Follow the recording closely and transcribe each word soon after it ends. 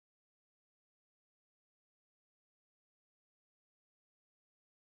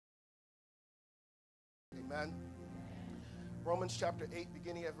Amen. Romans chapter 8,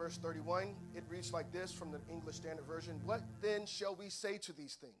 beginning at verse 31, it reads like this from the English Standard Version. What then shall we say to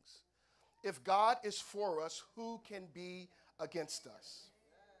these things? If God is for us, who can be against us?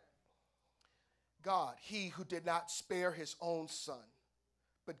 God, he who did not spare his own son,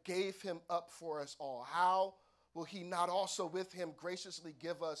 but gave him up for us all, how will he not also with him graciously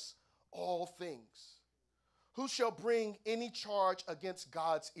give us all things? Who shall bring any charge against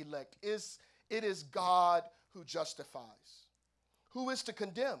God's elect? It is God who justifies. Who is to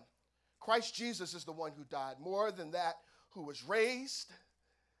condemn? Christ Jesus is the one who died. More than that, who was raised.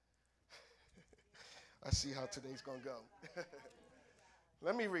 I see how today's going to go.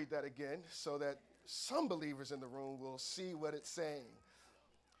 Let me read that again so that some believers in the room will see what it's saying.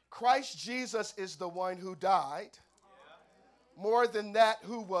 Christ Jesus is the one who died. More than that,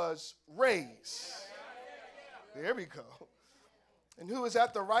 who was raised. There we go. And who is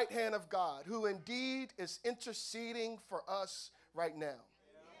at the right hand of God, who indeed is interceding for us right now.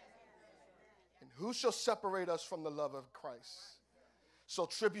 And who shall separate us from the love of Christ? So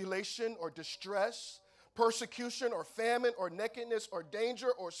tribulation or distress, persecution or famine or nakedness or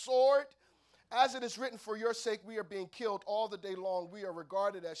danger or sword, as it is written, for your sake we are being killed all the day long. We are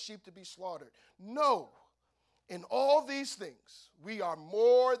regarded as sheep to be slaughtered. No, in all these things we are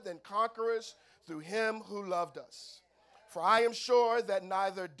more than conquerors through him who loved us. For I am sure that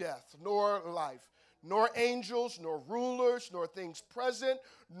neither death nor life, nor angels, nor rulers, nor things present,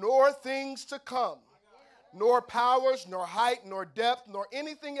 nor things to come, nor powers, nor height, nor depth, nor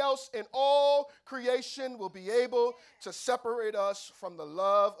anything else in all creation will be able to separate us from the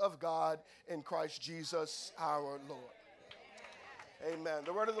love of God in Christ Jesus our Lord. Amen.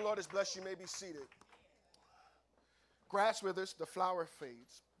 The word of the Lord is blessed. You may be seated. Grass withers, the flower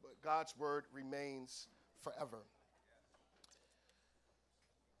fades, but God's word remains forever.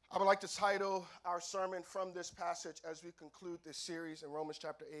 I would like to title our sermon from this passage as we conclude this series in Romans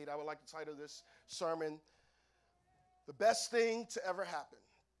chapter 8. I would like to title this sermon, The Best Thing to Ever Happen.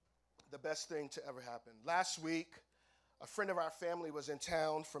 The Best Thing to Ever Happen. Last week, a friend of our family was in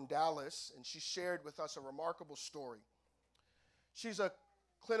town from Dallas, and she shared with us a remarkable story. She's a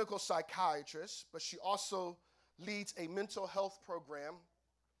clinical psychiatrist, but she also leads a mental health program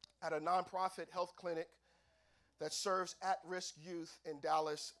at a nonprofit health clinic that serves at-risk youth in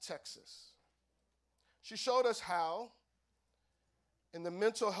Dallas, Texas. She showed us how, in the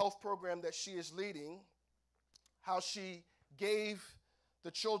mental health program that she is leading, how she gave the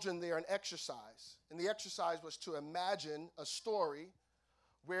children there an exercise. And the exercise was to imagine a story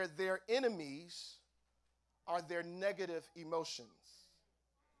where their enemies are their negative emotions,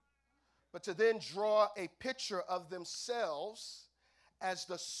 but to then draw a picture of themselves as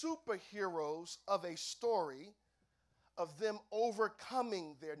the superheroes of a story of them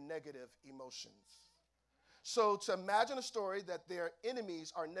overcoming their negative emotions. So to imagine a story that their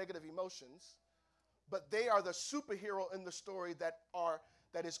enemies are negative emotions, but they are the superhero in the story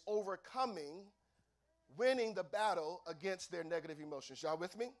that is overcoming, winning the battle against their negative emotions. Y'all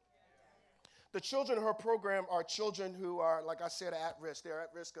with me? The children in her program are children who are, like I said, at risk. They're at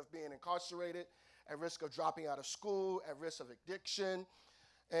risk of being incarcerated, at risk of dropping out of school, at risk of addiction,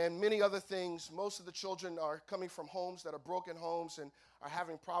 and many other things. Most of the children are coming from homes that are broken homes and are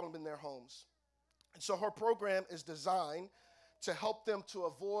having problems in their homes. And so her program is designed to help them to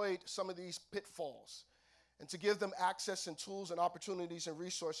avoid some of these pitfalls and to give them access and tools and opportunities and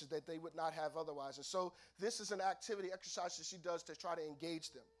resources that they would not have otherwise. And so this is an activity, exercise that she does to try to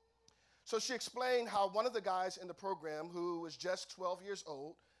engage them. So she explained how one of the guys in the program, who was just 12 years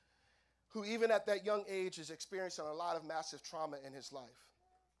old, who even at that young age is experiencing a lot of massive trauma in his life.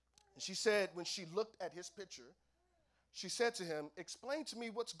 And she said when she looked at his picture, she said to him, explain to me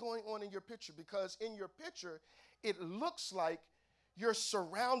what's going on in your picture, because in your picture, it looks like you're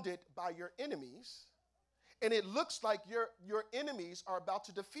surrounded by your enemies, and it looks like your enemies are about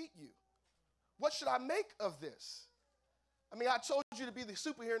to defeat you. What should I make of this? I mean, I told you to be the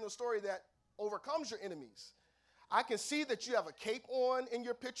superhero in the story that overcomes your enemies. I can see that you have a cape on in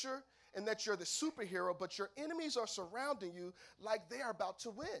your picture and that you're the superhero, but your enemies are surrounding you like they are about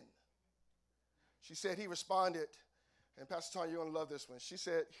to win. She said he responded, and Pastor Tanya, you're going to love this one. She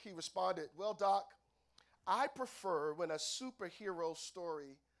said he responded, well, Doc, I prefer when a superhero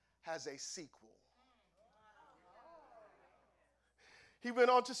story has a sequel. He went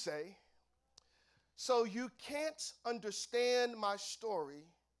on to say, so you can't understand my story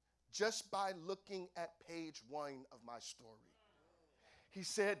just by looking at page 1 of my story. He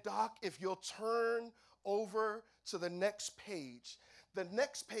said, Doc, if you'll turn over to the next page, the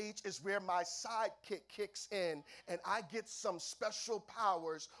next page is where my sidekick kicks in, and I get some special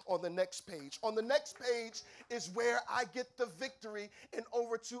powers on the next page. On the next page is where I get the victory in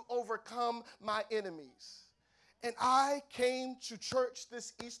order to overcome my enemies. And I came to church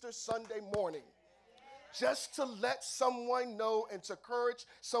this Easter Sunday morning just to let someone know and to encourage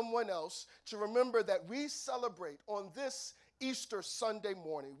someone else to remember that we celebrate on this Easter Sunday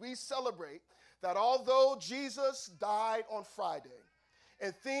morning. We celebrate that although Jesus died on Friday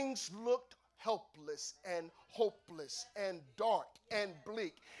and things looked helpless and hopeless and dark and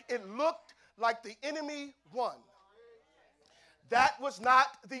bleak, it looked like the enemy won. That was not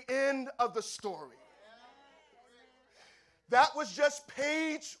the end of the story. That was just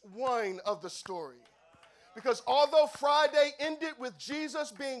page 1 of the story. Because although Friday ended with Jesus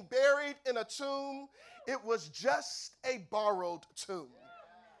being buried in a tomb, it was just a borrowed tomb.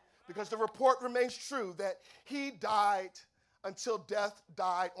 Because the report remains true that he died until death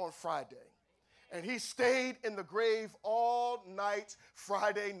died on Friday. And he stayed in the grave all night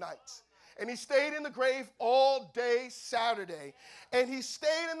Friday night. And he stayed in the grave all day Saturday. And he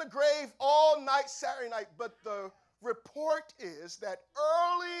stayed in the grave all night Saturday night. But the report is that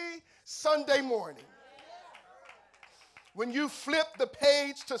early Sunday morning, when you flip the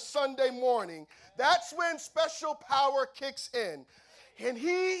page to Sunday morning, that's when special power kicks in. And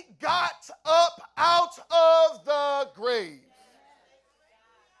he got up out of the grave.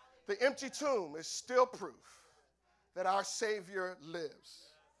 The empty tomb is still proof that our Savior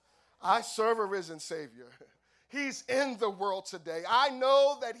lives. I serve a risen Savior. He's in the world today. I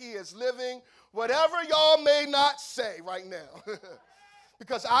know that he is living, whatever y'all may not say right now.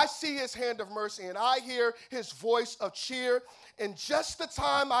 Because I see his hand of mercy and I hear his voice of cheer. In just the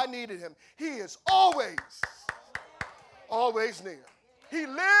time I needed him, he is always near. He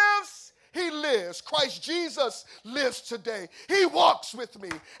lives. He lives. Christ Jesus lives today. He walks with me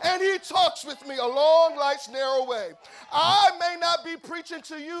and he talks with me along life's narrow way. I may not be preaching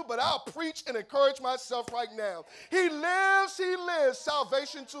to you, but I'll preach and encourage myself right now. He lives,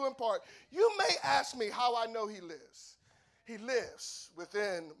 salvation to impart. You may ask me how I know he lives. He lives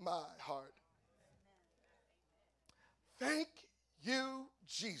within my heart. Thank you,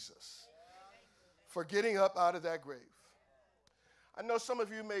 Jesus, for getting up out of that grave. I know some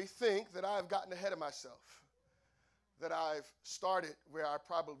of you may think that I've gotten ahead of myself, that I've started where I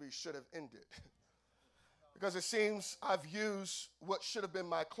probably should have ended. Because it seems I've used what should have been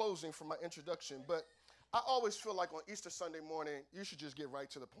my closing for my introduction, but I always feel like on Easter Sunday morning, you should just get right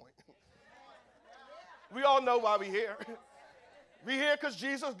to the point. We all know why we're here. We're here because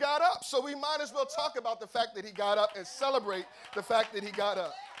Jesus got up, so we might as well talk about the fact that he got up and celebrate the fact that he got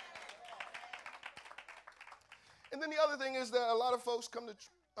up. And then the other thing is that a lot of folks come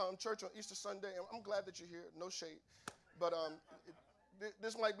to church on Easter Sunday, and I'm glad that you're here, no shade. But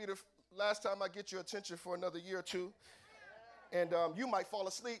this might be the last time I get your attention for another year or two. And you might fall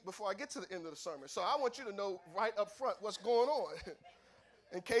asleep before I get to the end of the sermon. So I want you to know right up front what's going on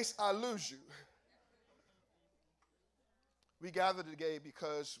in case I lose you. We gather today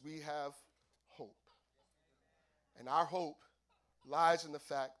because we have hope. And our hope lies in the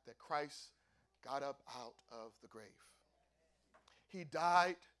fact that Christ got up out of the grave. He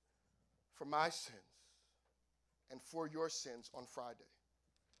died for my sins and for your sins on Friday.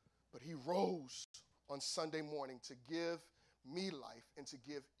 But he rose on Sunday morning to give me life and to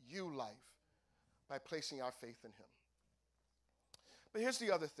give you life by placing our faith in him. But here's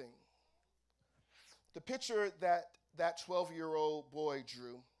the other thing. The picture that 12-year-old boy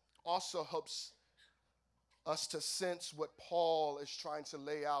drew also helps us to sense what Paul is trying to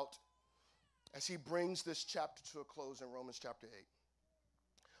lay out as he brings this chapter to a close in Romans chapter 8.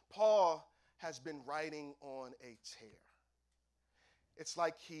 Paul has been writing on a tear. It's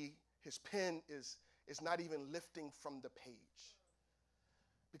like his pen is not even lifting from the page.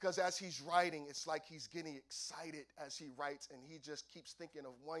 Because as he's writing, it's like he's getting excited as he writes, and he just keeps thinking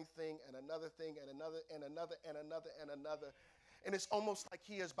of one thing and another thing and another and another and another and another. And it's almost like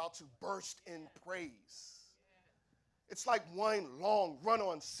he is about to burst in praise. It's like one long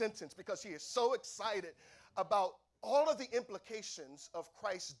run-on sentence because he is so excited about all of the implications of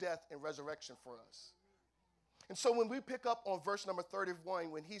Christ's death and resurrection for us. And so when we pick up on verse number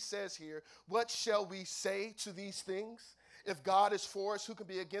 31, when he says here, what shall we say to these things? If God is for us, who can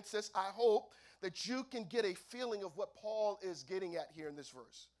be against us? I hope that you can get a feeling of what Paul is getting at here in this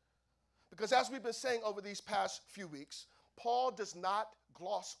verse. Because as we've been saying over these past few weeks, Paul does not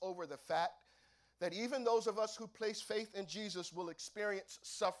gloss over the fact that even those of us who place faith in Jesus will experience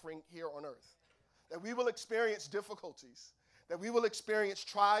suffering here on earth, that we will experience difficulties, that we will experience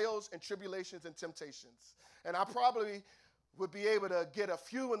trials and tribulations and temptations. And I probably would be able to get a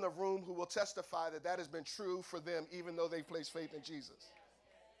few in the room who will testify that that has been true for them, even though they place faith in Jesus.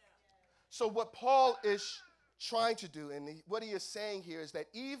 So what Paul is trying to do, and what he is saying here, is that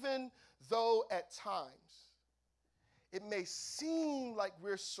even though at times it may seem like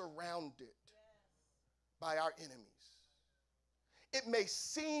we're surrounded by our enemies, it may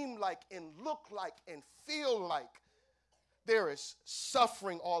seem like and look like and feel like there is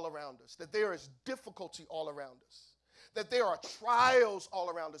suffering all around us, that there is difficulty all around us, that there are trials all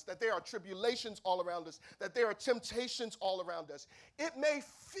around us, that there are tribulations all around us, that there are temptations all around us. It may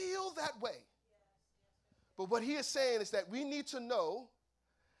feel that way. But what he is saying is that we need to know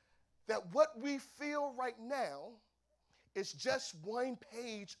that what we feel right now is just one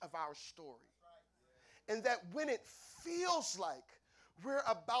page of our story. And that when it feels like we're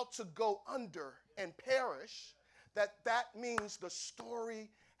about to go under and perish, that means the story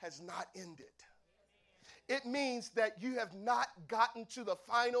has not ended. It means that you have not gotten to the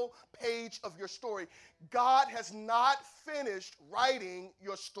final page of your story. God has not finished writing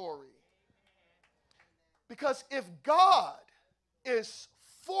your story. Because if God is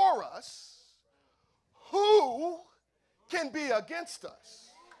for us, who can be against us?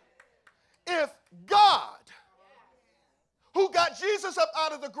 If God, who got Jesus up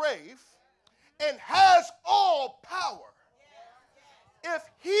out of the grave and has all power, if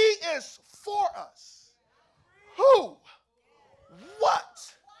he is for us, who,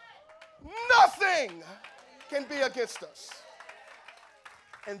 what, nothing can be against us.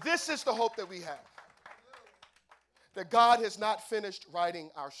 And this is the hope that we have, that God has not finished writing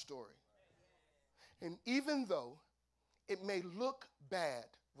our story. And even though it may look bad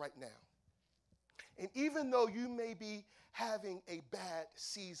right now, and even though you may be having a bad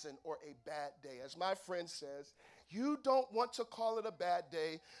season or a bad day, as my friend says, you don't want to call it a bad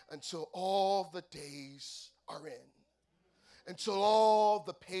day until all the days are in, until all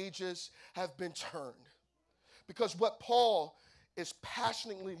the pages have been turned. Because what Paul is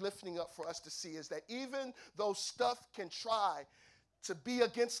passionately lifting up for us to see is that even though stuff can try to be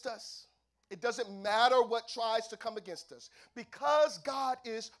against us, it doesn't matter what tries to come against us, because God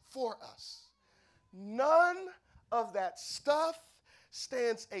is for us. None of that stuff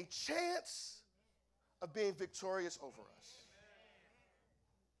stands a chance of being victorious over us.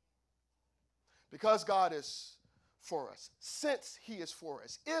 Because God is for us, since he is for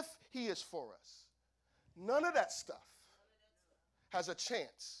us, if he is for us, none of that stuff has a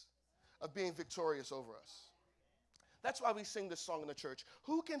chance of being victorious over us. That's why we sing this song in the church.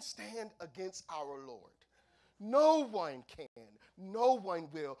 Who can stand against our Lord? No one can. No one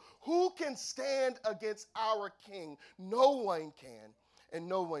will. Who can stand against our King? No one can, and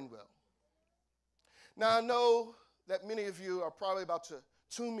no one will. Now, I know that many of you are probably about to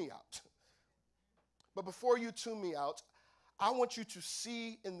tune me out. But before you tune me out, I want you to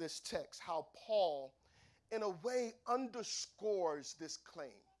see in this text how Paul, in a way, underscores this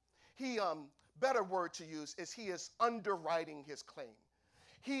claim. Better word to use is he is underwriting his claim.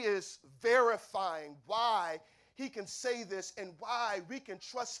 He is verifying why he can say this and why we can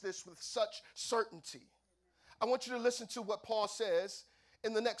trust this with such certainty. I want you to listen to what Paul says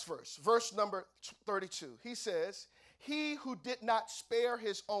in the next verse, verse number 32. He says, "He who did not spare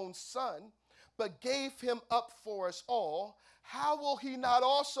his own son, but gave him up for us all, how will he not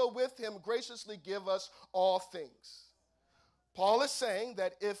also with him graciously give us all things?" Paul is saying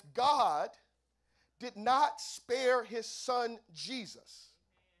that if God did not spare his son Jesus,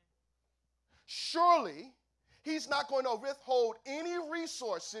 surely he's not going to withhold any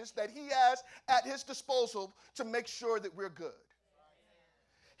resources that he has at his disposal to make sure that we're good.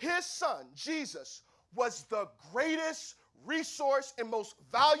 His son, Jesus, was the greatest resource and most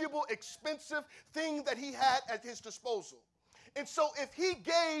valuable, expensive thing that he had at his disposal. And so if he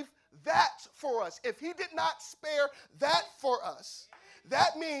gave that for us, if he did not spare that for us,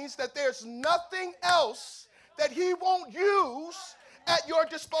 that means that there's nothing else that he won't use at your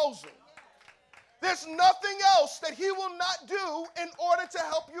disposal. There's nothing else that he will not do in order to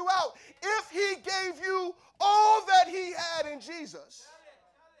help you out. If he gave you all that he had in Jesus,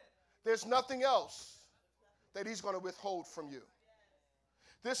 there's nothing else that he's going to withhold from you.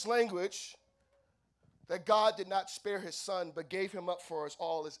 This language, that God did not spare his son but gave him up for us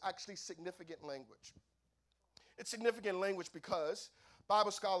all, is actually significant language. It's significant language because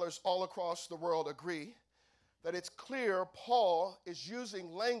Bible scholars all across the world agree that it's clear Paul is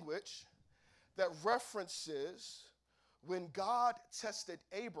using language that references when God tested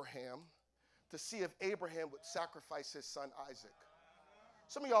Abraham to see if Abraham would sacrifice his son Isaac.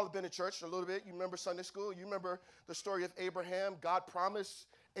 Some of y'all have been to church a little bit. You remember Sunday school? You remember the story of Abraham. God promised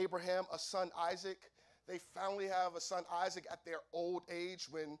Abraham a son Isaac they finally have a son, Isaac, at their old age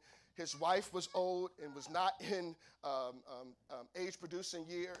when his wife was old and was not in age-producing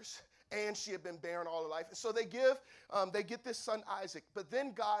years, and she had been barren all her life. And so they get this son, Isaac. But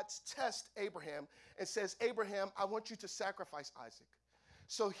then God tests Abraham and says, Abraham, I want you to sacrifice Isaac.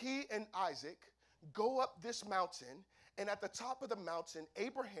 So he and Isaac go up this mountain, and at the top of the mountain,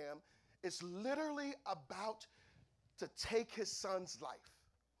 Abraham is literally about to take his son's life.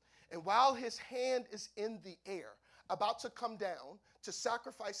 And while his hand is in the air, about to come down to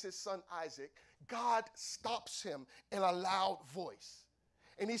sacrifice his son Isaac, God stops him in a loud voice.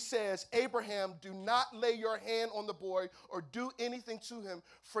 And he says, Abraham, do not lay your hand on the boy or do anything to him,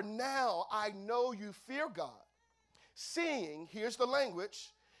 for now I know you fear God, seeing, here's the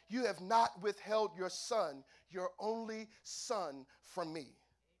language, you have not withheld your son, your only son, from me.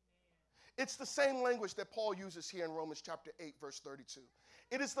 It's the same language that Paul uses here in Romans chapter 8, verse 32.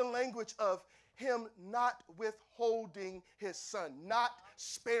 It is the language of him not withholding his son, not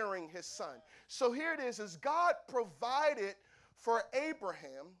sparing his son. So here it is God provided for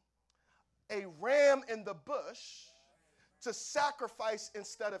Abraham a ram in the bush to sacrifice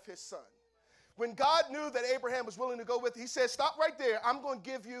instead of his son. When God knew that Abraham was willing to go with it, he said, stop right there. I'm going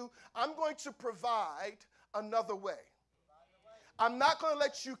to provide another way. I'm not going to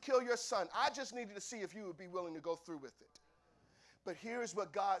let you kill your son. I just needed to see if you would be willing to go through with it. But here's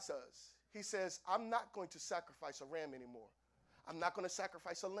what God says. He says, I'm not going to sacrifice a ram anymore. I'm not going to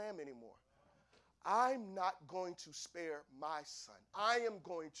sacrifice a lamb anymore. I'm not going to spare my son. I am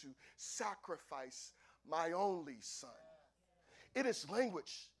going to sacrifice my only son. It is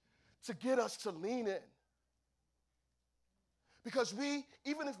language to get us to lean in. Because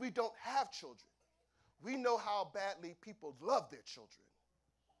even if we don't have children, we know how badly people love their children.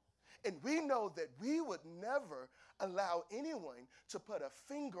 And we know that we would never allow anyone to put a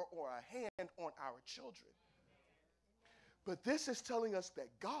finger or a hand on our children. But this is telling us that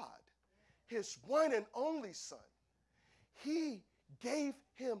God, his one and only son, he gave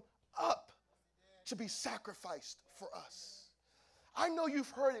him up to be sacrificed for us. I know you've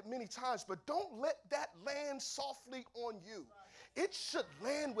heard it many times, but don't let that land softly on you. It should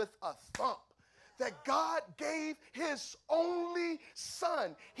land with a thump. That God gave his only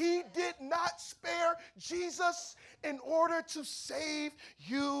son. He did not spare Jesus in order to save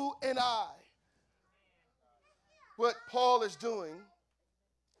you and I. What Paul is doing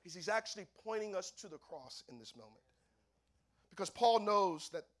is he's actually pointing us to the cross in this moment. Because Paul knows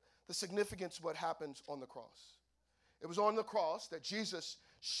that the significance of what happens on the cross. It was on the cross that Jesus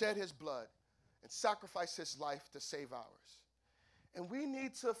shed his blood and sacrificed his life to save ours. And we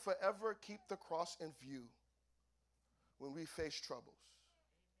need to forever keep the cross in view when we face troubles,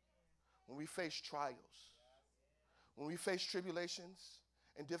 when we face trials, when we face tribulations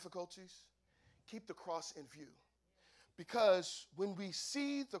and difficulties. Keep the cross in view. Because when we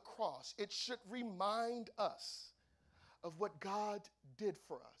see the cross, it should remind us of what God did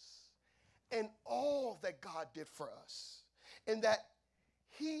for us and all that God did for us. And that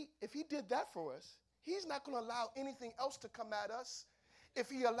if he did that for us, he's not going to allow anything else to come at us if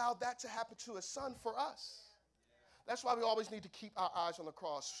he allowed that to happen to his son for us. That's why we always need to keep our eyes on the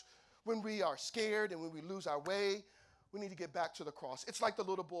cross. When we are scared and when we lose our way, we need to get back to the cross. It's like the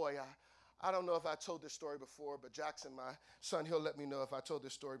little boy. I don't know if I told this story before, but Jackson, my son, he'll let me know if I told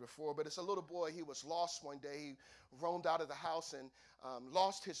this story before. But it's a little boy. He was lost one day. He roamed out of the house and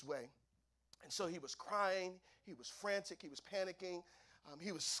lost his way. And so he was crying. He was frantic. He was panicking.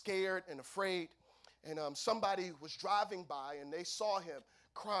 He was scared and afraid. And somebody was driving by, and they saw him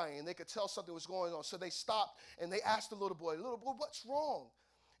crying, and they could tell something was going on. So they stopped, and they asked the little boy, what's wrong?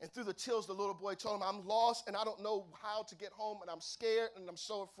 And through the tears, the little boy told him, I'm lost, and I don't know how to get home, and I'm scared, and I'm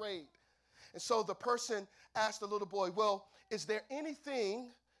so afraid. And so the person asked the little boy, well, is there anything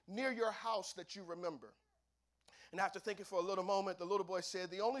near your house that you remember? And after thinking for a little moment, the little boy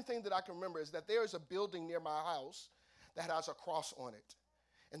said, the only thing that I can remember is that there is a building near my house that has a cross on it.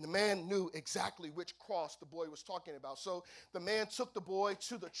 And the man knew exactly which cross the boy was talking about. So the man took the boy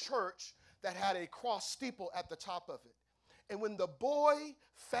to the church that had a cross steeple at the top of it. And when the boy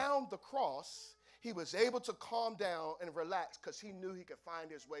found the cross, he was able to calm down and relax because he knew he could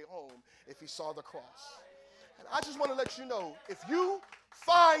find his way home if he saw the cross. And I just want to let you know, if you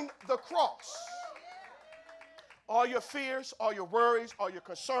find the cross, all your fears, all your worries, all your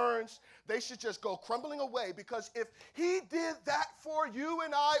concerns, they should just go crumbling away, because if he did that for you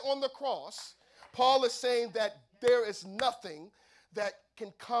and I on the cross, Paul is saying that there is nothing that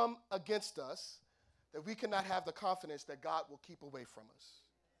can come against us that we cannot have the confidence that God will keep away from us.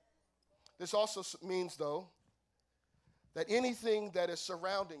 This also means, though, that anything that is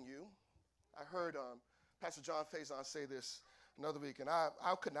surrounding you, I heard Pastor John Faison say this another week, and I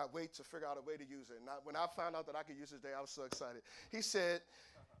could not wait to figure out a way to use it. And when I found out that I could use it today, I was so excited. He said,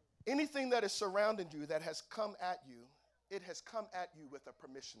 anything that is surrounding you that has come at you, it has come at you with a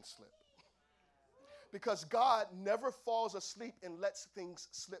permission slip. Because God never falls asleep and lets things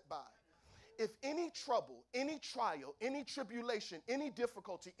slip by. If any trouble, any trial, any tribulation, any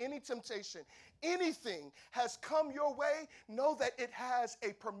difficulty, any temptation, anything has come your way, know that it has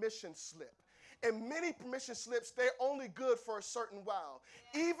a permission slip. And many permission slips, they're only good for a certain while.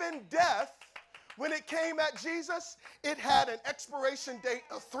 Even death, when it came at Jesus, it had an expiration date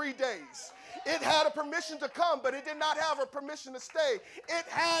of 3 days. It had a permission to come, but it did not have a permission to stay. It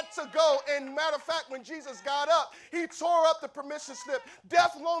had to go. And matter of fact, when Jesus got up, he tore up the permission slip.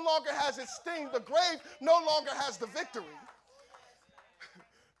 Death no longer has its sting. The grave no longer has the victory.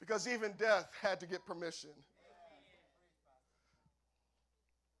 Because even death had to get permission.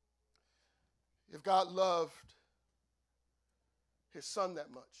 If God loved his son that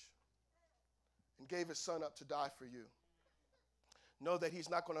much and gave his son up to die for you, know that he's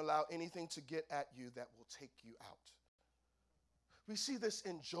not going to allow anything to get at you that will take you out. We see this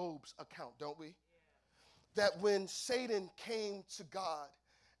in Job's account, don't we? That when Satan came to God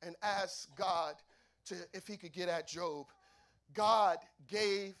and asked God if he could get at Job, God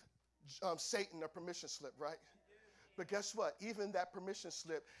gave Satan a permission slip, right? But guess what? Even that permission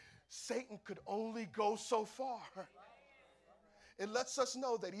slip, Satan could only go so far. It lets us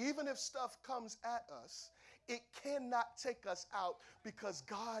know that even if stuff comes at us, it cannot take us out because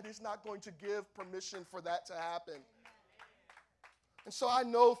God is not going to give permission for that to happen. And so I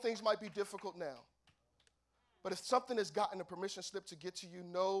know things might be difficult now. But if something has gotten a permission slip to get to you,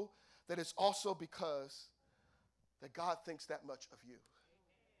 know that it's also because that God thinks that much of you.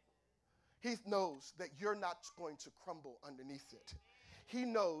 He knows that you're not going to crumble underneath it. He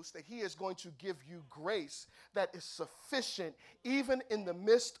knows that he is going to give you grace that is sufficient even in the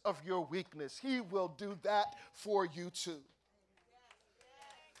midst of your weakness. He will do that for you too.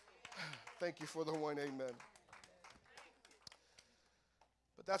 Thank you for the one amen.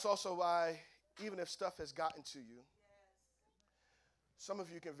 But that's also why, even if stuff has gotten to you, some of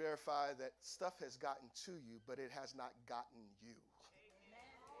you can verify that stuff has gotten to you, but it has not gotten you.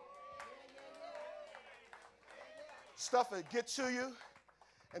 Stuff that gets to you,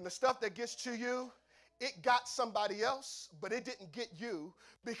 and the stuff that gets to you, it got somebody else, but it didn't get you,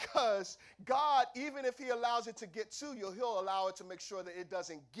 because God, even if he allows it to get to you, he'll allow it to make sure that it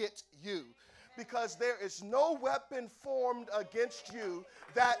doesn't get you. Because there is no weapon formed against you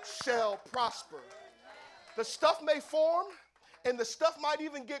that shall prosper. The stuff may form, and the stuff might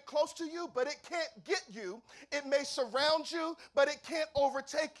even get close to you, but it can't get you. It may surround you, but it can't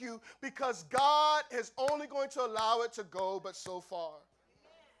overtake you, because God is only going to allow it to go but so far.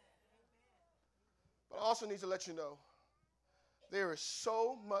 But I also need to let you know, there is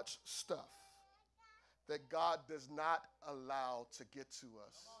so much stuff that God does not allow to get to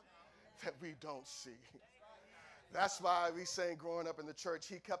us that we don't see. That's why we sang growing up in the church,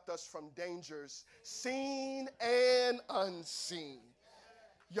 he kept us from dangers seen and unseen.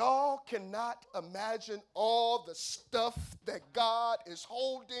 Y'all cannot imagine all the stuff that God is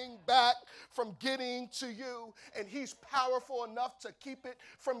holding back from getting to you. And he's powerful enough to keep it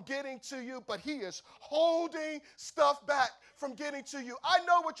from getting to you, but he is holding stuff back from getting to you. I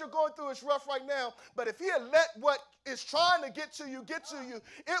know what you're going through is rough right now, but if he had let what is trying to get to you,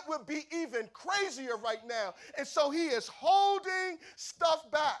 it would be even crazier right now. And so he is holding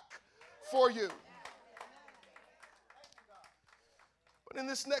stuff back for you. But in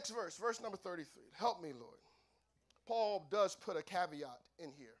this next verse, verse number 33, help me, Lord. Paul does put a caveat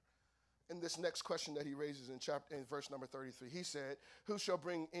in here in this next question that he raises in verse number 33. He said, who shall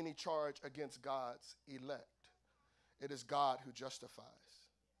bring any charge against God's elect? It is God who justifies.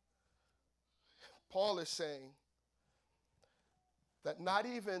 Paul is saying that not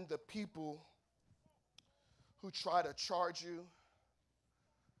even the people who try to charge you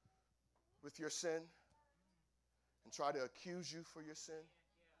with your sin and try to accuse you for your sin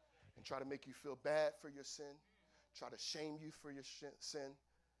and try to make you feel bad for your sin, try to shame you for your sin,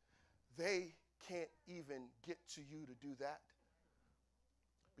 they can't even get to you to do that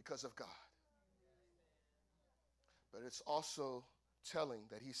because of God. But it's also telling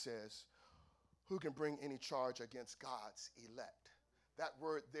that he says, who can bring any charge against God's elect? That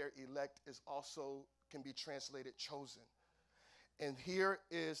word there, elect, is also can be translated chosen. And here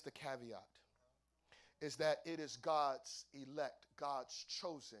is the caveat, is that it is God's elect, God's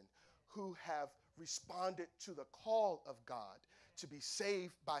chosen, who have responded to the call of God to be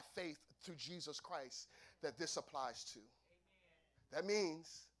saved by faith through Jesus Christ, that this applies to. That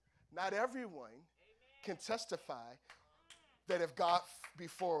means not everyone can testify that if God be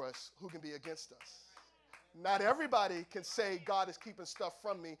for us, who can be against us? Not everybody can say God is keeping stuff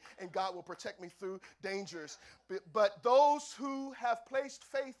from me and God will protect me through dangers. But those who have placed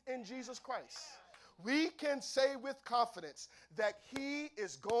faith in Jesus Christ, we can say with confidence that he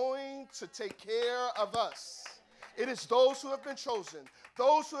is going to take care of us. It is those who have been chosen,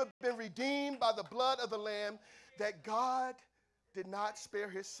 those who have been redeemed by the blood of the Lamb, that God did not spare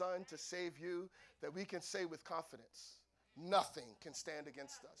his son to save you, that we can say with confidence, nothing can stand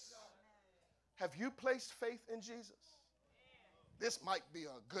against us. Have you placed faith in Jesus? This might be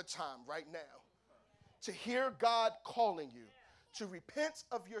a good time right now to hear God calling you to repent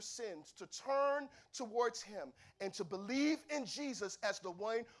of your sins, to turn towards him, and to believe in Jesus as the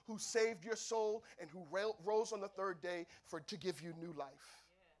one who saved your soul and who rose on the third day to give you new life.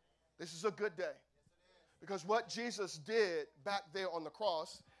 This is a good day, because what Jesus did back there on the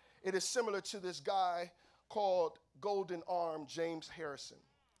cross, it is similar to this guy called Golden Arm James Harrison.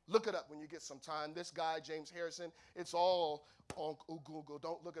 Look it up when you get some time. This guy, James Harrison, it's all on Google.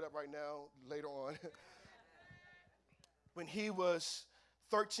 Don't look it up right now, later on. When he was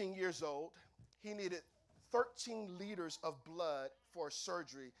 13 years old, he needed 13 liters of blood for a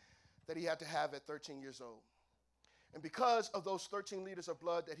surgery that he had to have at 13 years old. And because of those 13 liters of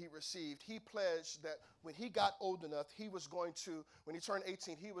blood that he received, he pledged that when he got old enough, when he turned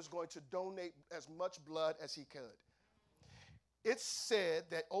 18, he was going to donate as much blood as he could. It's said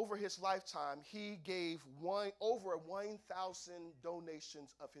that over his lifetime, he gave over 1,000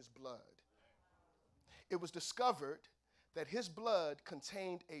 donations of his blood. It was discovered that his blood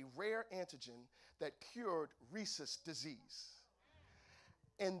contained a rare antigen that cured rhesus disease.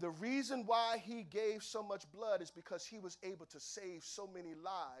 And the reason why he gave so much blood is because he was able to save so many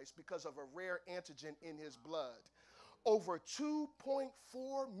lives because of a rare antigen in his blood. Over 2.4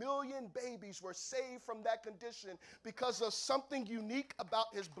 million babies were saved from that condition because of something unique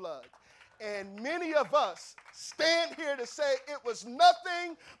about his blood. And many of us stand here to say it was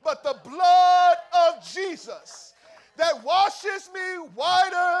nothing but the blood of Jesus that washes me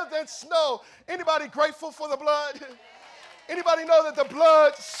whiter than snow. Anybody grateful for the blood? Anybody know that the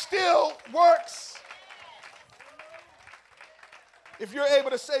blood still works? If you're able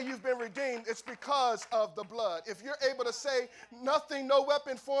to say you've been redeemed, it's because of the blood. If you're able to say no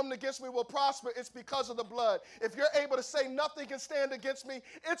weapon formed against me will prosper, it's because of the blood. If you're able to say nothing can stand against me,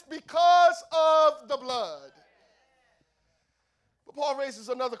 it's because of the blood. But Paul raises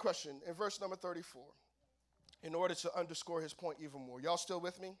another question in verse number 34 in order to underscore his point even more. Y'all still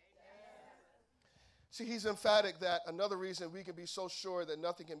with me? See, he's emphatic that another reason we can be so sure that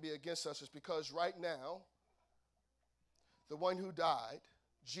nothing can be against us is because right now, the one who died,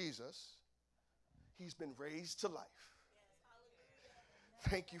 Jesus, he's been raised to life.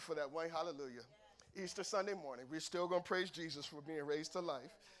 Thank you for that one. Hallelujah. Easter Sunday morning, we're still going to praise Jesus for being raised to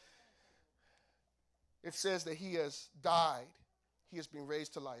life. It says that he has died. He has been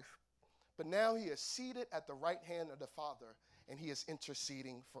raised to life. But now he is seated at the right hand of the Father, and he is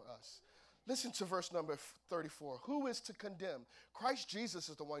interceding for us. Listen to verse number 34. Who is to condemn? Christ Jesus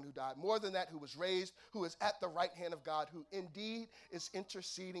is the one who died. More than that, who was raised, who is at the right hand of God, who indeed is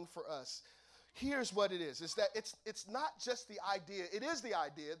interceding for us. Here's what it is that it's not just the idea. It is the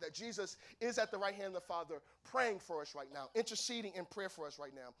idea that Jesus is at the right hand of the Father praying for us right now, interceding in prayer for us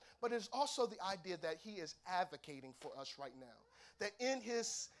right now. But it's also the idea that he is advocating for us right now. That in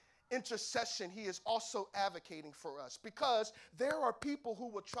his intercession, he is also advocating for us, because there are people who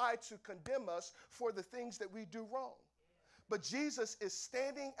will try to condemn us for the things that we do wrong. But Jesus is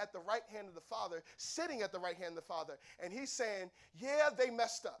standing at the right hand of the Father, sitting at the right hand of the Father, and he's saying, yeah, they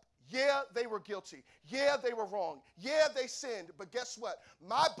messed up. Yeah, they were guilty. Yeah, they were wrong. Yeah, they sinned. But guess what?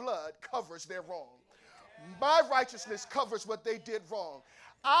 My blood covers their wrong. My righteousness covers what they did wrong.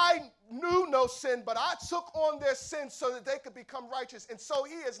 I knew no sin, but I took on their sin so that they could become righteous. And so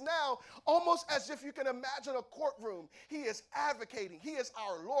he is now, almost as if you can imagine a courtroom, he is advocating. He is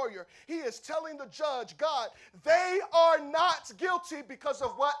our lawyer. He is telling the judge, God, they are not guilty because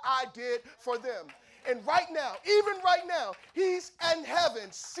of what I did for them. And right now, even right now, he's in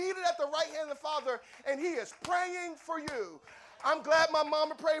heaven, seated at the right hand of the Father, and he is praying for you. I'm glad my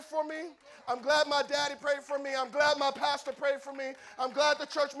mama prayed for me. I'm glad my daddy prayed for me. I'm glad my pastor prayed for me. I'm glad the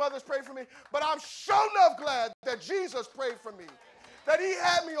church mothers prayed for me. But I'm sure enough glad that Jesus prayed for me, that he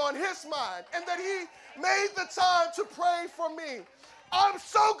had me on his mind, and that he made the time to pray for me. I'm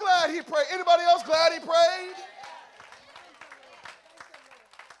so glad he prayed. Anybody else glad he prayed?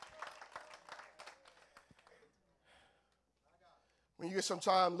 When you get some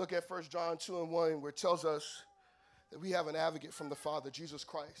time, look at 1 John 2:1, where it tells us that we have an advocate from the Father, Jesus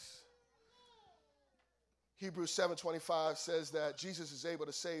Christ. Hebrews 7:25 says that Jesus is able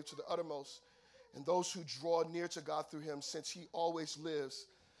to save to the uttermost, and those who draw near to God through him, since he always lives,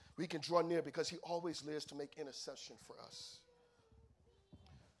 we can draw near because he always lives to make intercession for us.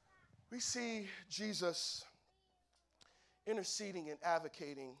 We see Jesus interceding and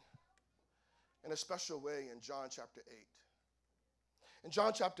advocating in a special way in John chapter 8. In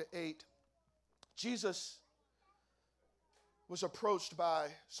John chapter 8, Jesus was approached by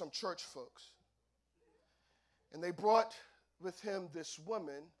some church folks. And they brought with him this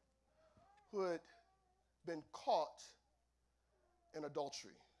woman who had been caught in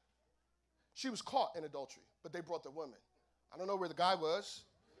adultery. She was caught in adultery, but they brought the woman. I don't know where the guy was,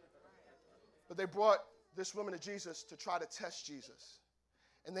 but they brought this woman to Jesus to try to test Jesus.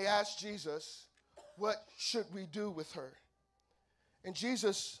 And they asked Jesus, what should we do with her? And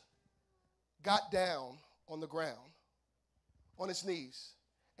Jesus got down on the ground, on his knees,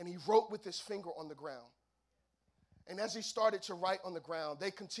 and he wrote with his finger on the ground. And as he started to write on the ground,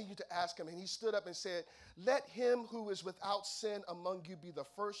 they continued to ask him, and he stood up and said, let him who is without sin among you be the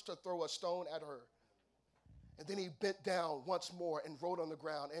first to throw a stone at her. And then he bent down once more and wrote on the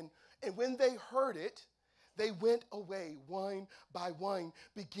ground. And when they heard it, they went away one by one,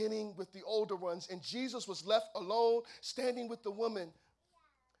 beginning with the older ones. And Jesus was left alone, standing with the woman.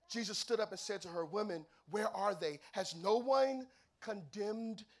 Jesus stood up and said to her, woman, where are they? Has no one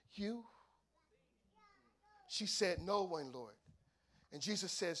condemned you? She said, no one, Lord. And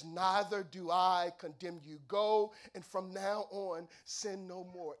Jesus says, neither do I condemn you. Go, and from now on, sin no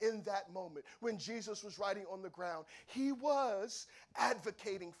more. In that moment, when Jesus was writing on the ground, he was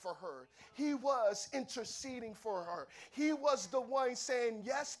advocating for her. He was interceding for her. He was the one saying,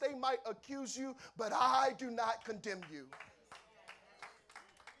 yes, they might accuse you, but I do not condemn you.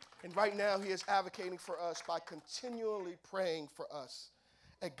 And right now, he is advocating for us by continually praying for us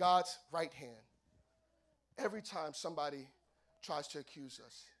at God's right hand. Every time somebody tries to accuse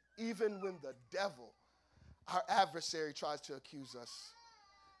us, even when the devil, our adversary, tries to accuse us.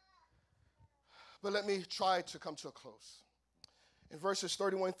 But let me try to come to a close. In verses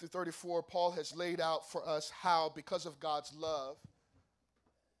 31 through 34, Paul has laid out for us how, because of God's love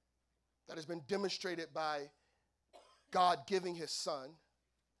that has been demonstrated by God giving his son,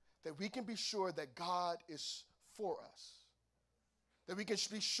 that we can be sure that God is for us, that we can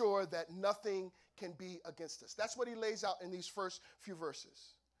be sure that nothing can be against us. That's what he lays out in these first few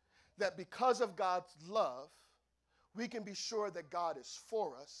verses. That because of God's love, we can be sure that God is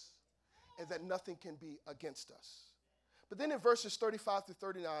for us and that nothing can be against us. But then in verses 35 through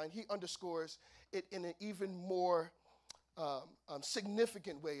 39, he underscores it in an even more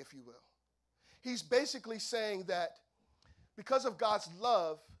significant way, if you will. He's basically saying that because of God's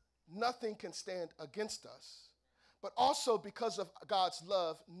love, nothing can stand against us. But also because of God's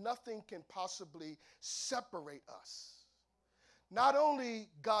love, nothing can possibly separate us. Not only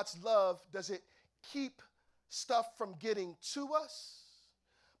God's love does it keep stuff from getting to us,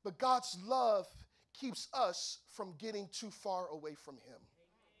 but God's love keeps us from getting too far away from him.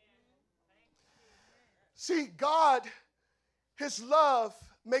 See, God, his love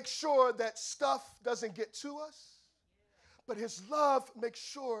makes sure that stuff doesn't get to us, but his love makes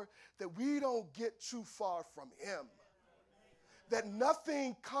sure that we don't get too far from him. That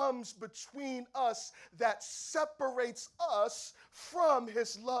nothing comes between us that separates us from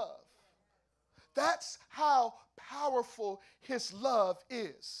his love. That's how powerful his love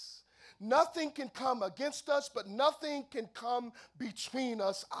is. Nothing can come against us, but nothing can come between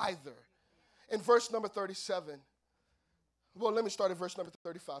us either. In verse number 37, well, let me start at verse number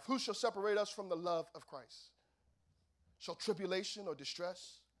 35. Who shall separate us from the love of Christ? Shall tribulation or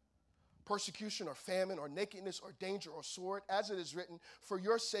distress, persecution or famine or nakedness or danger or sword? As it is written, for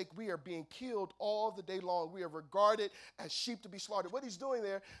your sake we are being killed all the day long. We are regarded as sheep to be slaughtered. What he's doing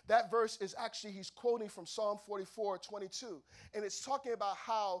there, that verse is actually, he's quoting from Psalm 44:22. And it's talking about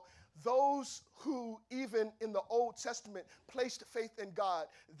how those who even in the Old Testament placed faith in God,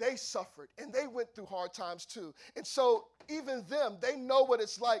 they suffered and they went through hard times too. And so even them, they know what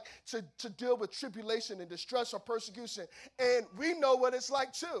it's like to deal with tribulation and distress or persecution. And we know what it's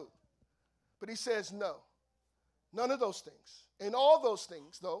like too. But he says, no, none of those things. In all those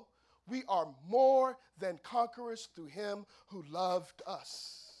things, though, we are more than conquerors through him who loved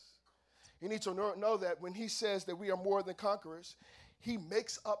us. You need to know that when he says that we are more than conquerors, he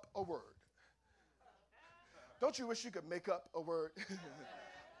makes up a word. Don't you wish you could make up a word?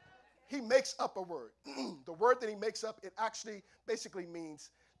 He makes up a word. The word that he makes up, it actually basically means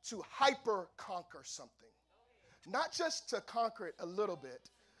to hyper conquer something. Not just to conquer it a little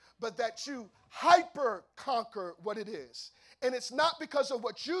bit, but that you hyper conquer what it is. And it's not because of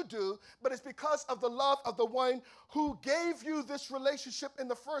what you do, but it's because of the love of the one who gave you this relationship in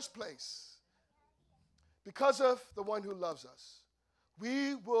the first place. Because of the one who loves us,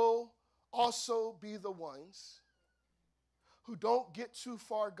 we will also be the ones who don't get too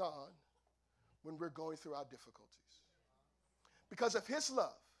far gone when we're going through our difficulties. Because of his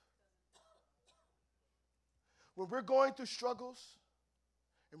love, when we're going through struggles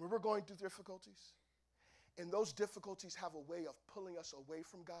and when we're going through difficulties, and those difficulties have a way of pulling us away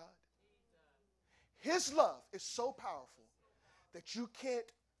from God, his love is so powerful that you can't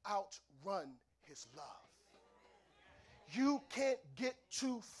outrun his love. You can't get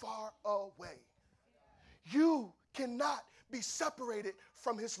too far away. You cannot be separated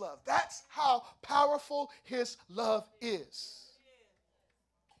from his love. That's how powerful his love is.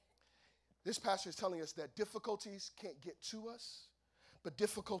 This passage is telling us that difficulties can't get to us, but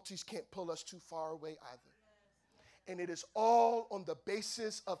difficulties can't pull us too far away either. And it is all on the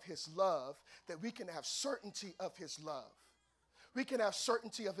basis of his love that we can have certainty of his love. We can have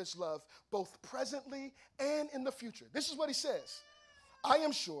certainty of his love both presently and in the future. This is what he says. I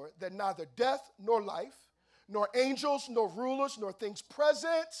am sure that neither death nor life, nor angels, nor rulers, nor things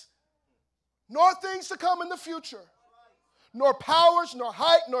present, nor things to come in the future, nor powers, nor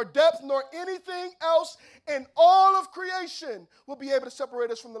height, nor depth, nor anything else in all of creation will be able to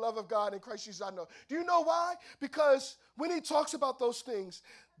separate us from the love of God in Christ Jesus I know. Do you know why? Because when he talks about those things,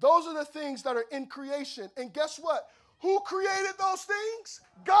 those are the things that are in creation. And guess what? Who created those things?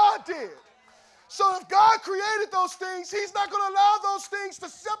 God did. So if God created those things, he's not going to allow those things to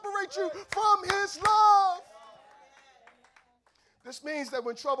separate you from his love. This means that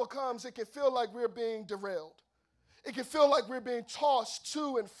when trouble comes, it can feel like we're being derailed. It can feel like we're being tossed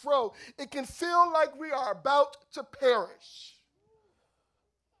to and fro. It can feel like we are about to perish.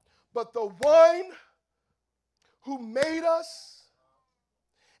 But the one who made us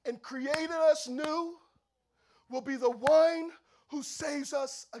and created us new will be the one who saves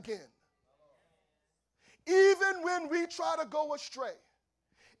us again. Even when we try to go astray,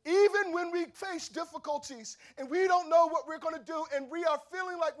 even when we face difficulties and we don't know what we're going to do and we are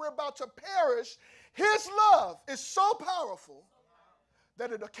feeling like we're about to perish, his love is so powerful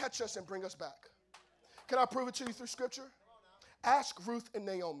that it'll catch us and bring us back. Can I prove it to you through Scripture? Ask Ruth and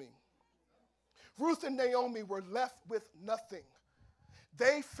Naomi. Ruth and Naomi were left with nothing.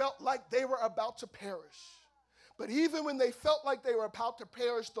 They felt like they were about to perish. But even when they felt like they were about to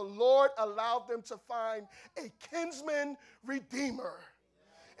perish, the Lord allowed them to find a kinsman redeemer.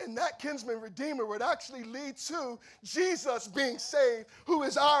 And that kinsman redeemer would actually lead to Jesus being saved, who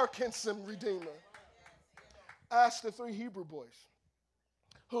is our kinsman redeemer. Ask the 3 Hebrew boys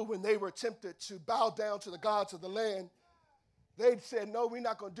who, when they were tempted to bow down to the gods of the land, they said, no, we're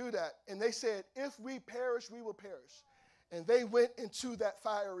not going to do that. And they said, if we perish, we will perish. And they went into that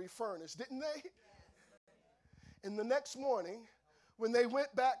fiery furnace, didn't they? And the next morning, when they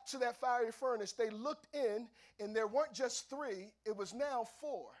went back to that fiery furnace, they looked in, and there weren't just 3, it was now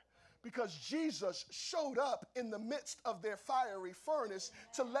 4. Because Jesus showed up in the midst of their fiery furnace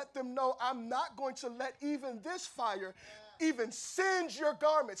to let them know, I'm not going to let even this fire even singe your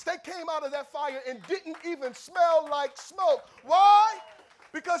garments. They came out of that fire and didn't even smell like smoke. Why?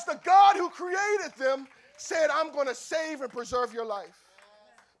 Because the God who created them said, I'm going to save and preserve your life.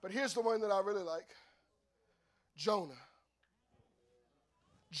 But here's the one that I really like. Jonah.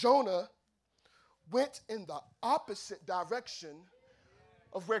 Jonah went in the opposite direction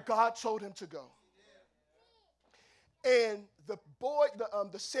of where God told him to go. And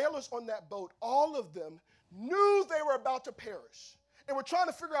the sailors on that boat, all of them knew they were about to perish and were trying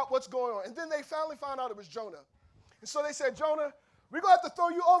to figure out what's going on. And then they finally found out it was Jonah. And so they said, Jonah, we're going to have to throw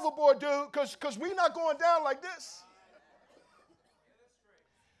you overboard, dude, because we're not going down like this.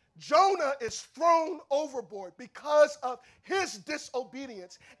 Jonah is thrown overboard because of his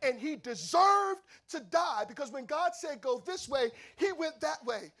disobedience, and he deserved to die because when God said go this way, he went that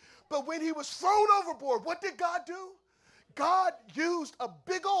way. But when he was thrown overboard, what did God do? God used a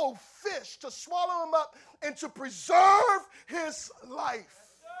big old fish to swallow him up and to preserve his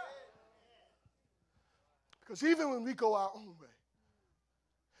life. Because even when we go our own way,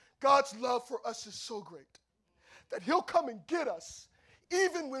 God's love for us is so great that he'll come and get us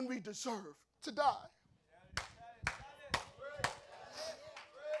even when we deserve to die.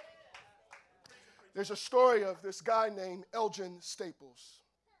 There's a story of this guy named Elgin Staples.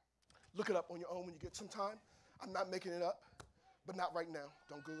 Look it up on your own when you get some time. I'm not making it up, but not right now.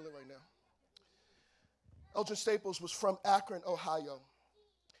 Don't Google it right now. Elgin Staples was from Akron, Ohio.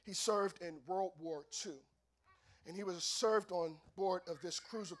 He served in World War II. and he was served on board of this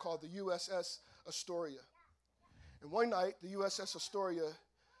cruiser called the USS Astoria. And one night, the USS Astoria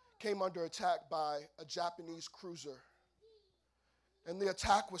came under attack by a Japanese cruiser. And the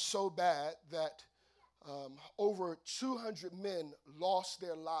attack was so bad that over 200 men lost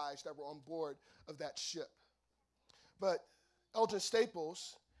their lives that were on board of that ship. But Eldon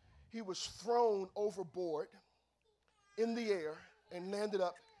Staples, he was thrown overboard in the air and landed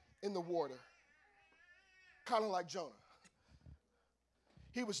up in the water, kind of like Jonah.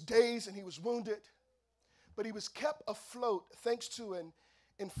 He was dazed and he was wounded, but he was kept afloat thanks to an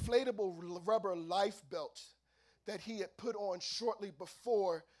inflatable rubber life belt that he had put on shortly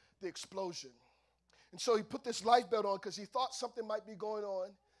before the explosion. And so he put this life belt on because he thought something might be going on.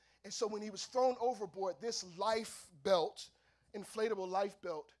 And so when he was thrown overboard, this life belt, inflatable life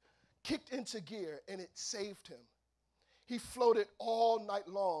belt, kicked into gear and it saved him. He floated all night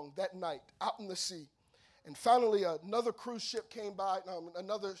long that night out in the sea. And finally, another cruise ship came by,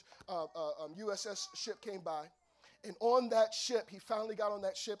 another USS ship came by. And on that ship, he finally got on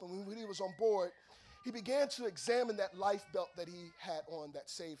that ship, and when he was on board, he began to examine that life belt that he had on that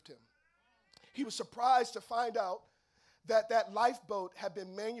saved him. He was surprised to find out that that lifeboat had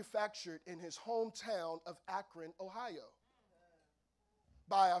been manufactured in his hometown of Akron, Ohio,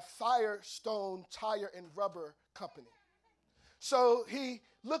 by a Firestone Tire and Rubber Company. So he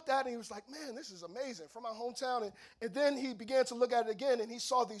looked at it and he was like, man, this is amazing, from my hometown. And then he began to look at it again, and he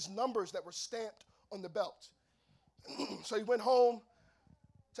saw these numbers that were stamped on the belt. So he went home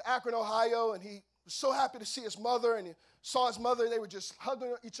to Akron, Ohio, and he was so happy to see his mother, and he saw his mother. They were just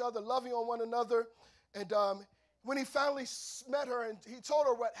hugging each other, loving on one another. And when he finally met her, and he told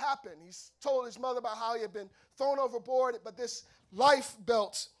her what happened, he told his mother about how he had been thrown overboard, but this life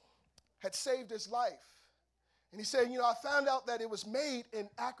belt had saved his life. And he said, I found out that it was made in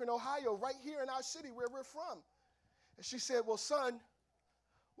Akron, Ohio, right here in our city where we're from. And she said, well, son,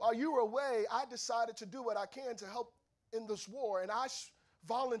 while you were away, I decided to do what I can to help in this war, and I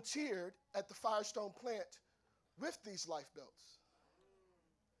volunteered at the Firestone plant with these life belts.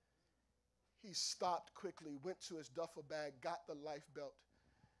 He stopped quickly, went to his duffel bag, got the life belt,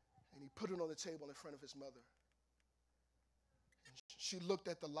 and he put it on the table in front of his mother. And she looked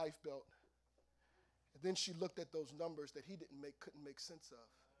at the life belt, and then she looked at those numbers that he couldn't make sense of.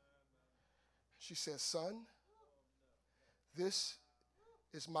 She said, son, this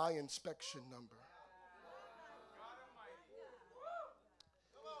is my inspection number.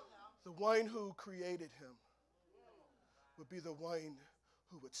 The one who created him would be the one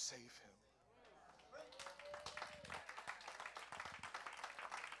who would save him.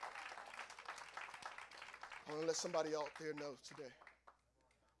 I want to let somebody out there know today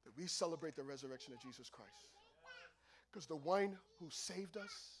that we celebrate the resurrection of Jesus Christ. Because the one who saved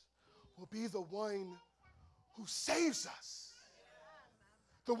us will be the one who saves us.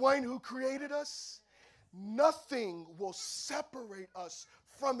 The one who created us, nothing will separate us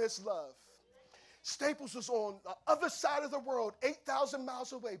from his love. Staples was on the other side of the world, 8,000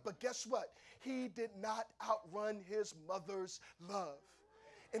 miles away, but guess what? He did not outrun his mother's love.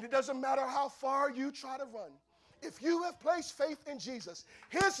 And it doesn't matter how far you try to run. If you have placed faith in Jesus,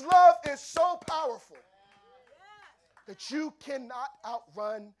 his love is so powerful that you cannot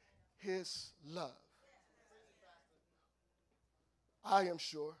outrun his love. I am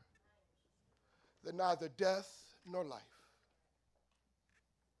sure that neither death nor life,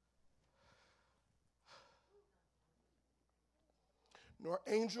 nor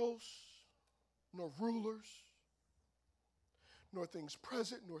angels, nor rulers, nor things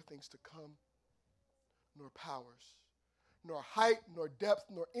present, nor things to come, nor powers, nor height, nor depth,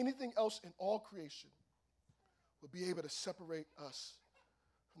 nor anything else in all creation will be able to separate us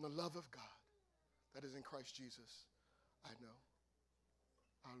from the love of God that is in Christ Jesus, I know,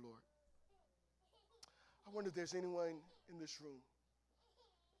 our Lord. I wonder if there's anyone in this room,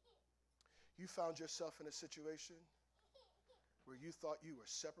 you found yourself in a situation where you thought you were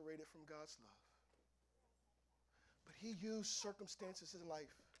separated from God's love. But he used circumstances in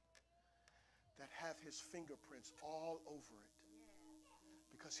life that have his fingerprints all over it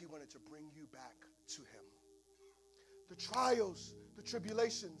because he wanted to bring you back to him. The trials, the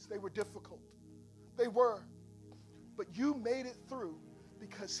tribulations, they were difficult. They were. But you made it through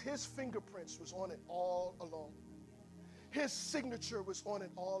because his fingerprints was on it all along. His signature was on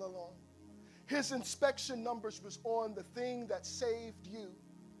it all along. His inspection numbers was on the thing that saved you.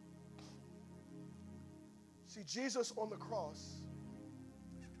 See, Jesus on the cross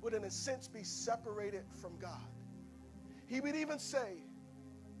would in a sense be separated from God. He would even say,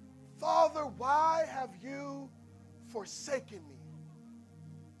 Father, why have you forsaken me?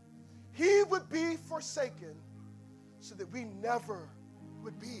 He would be forsaken so that we never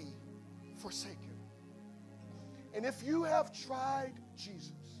would be forsaken. And if you have tried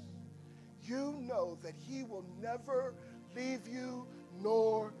Jesus, you know that he will never leave you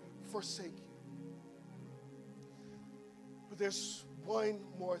nor forsake you. But there's one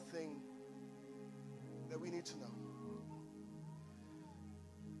more thing that we need to know.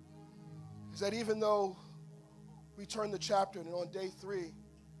 Is that even though we turn the chapter and on day 3,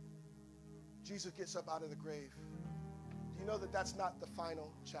 Jesus gets up out of the grave, do you know that that's not the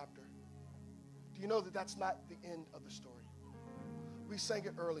final chapter? Do you know that that's not the end of the story? We sang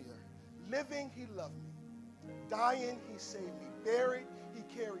it earlier. Living, he loved me. Dying, he saved me. Buried, he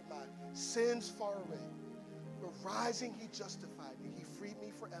carried my sins far away. But rising, he justified me. He freed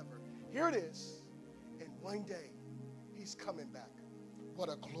me forever. Here it is. And one day, he's coming back. What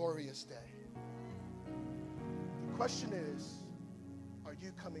a glorious day. The question is, are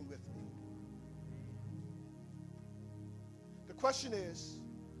you coming with me? The question is,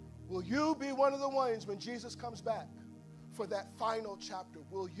 will you be one of the ones when Jesus comes back for that final chapter?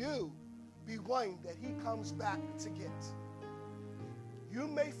 Will you be one that he comes back to get? You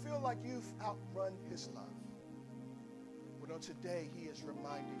may feel like you've outrun his love. But on today, he is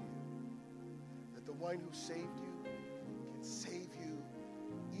reminding you that the one who saved you can save you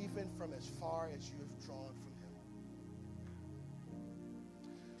even from as far as you have drawn from him.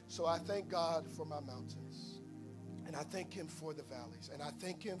 So I thank God for my mountains. And I thank him for the valleys. And I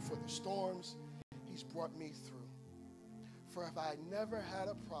thank him for the storms he's brought me through. For if I never had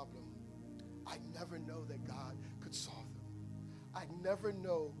a problem, I'd never know that God could solve them. I'd never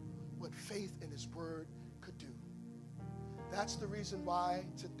know what faith in his word could do. That's the reason why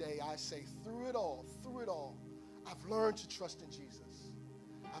today I say through it all, I've learned to trust in Jesus.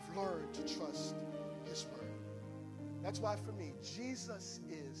 I've learned to trust his word. That's why for me, Jesus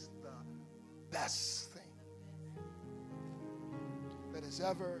is the best thing that has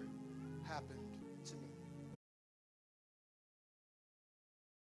ever happened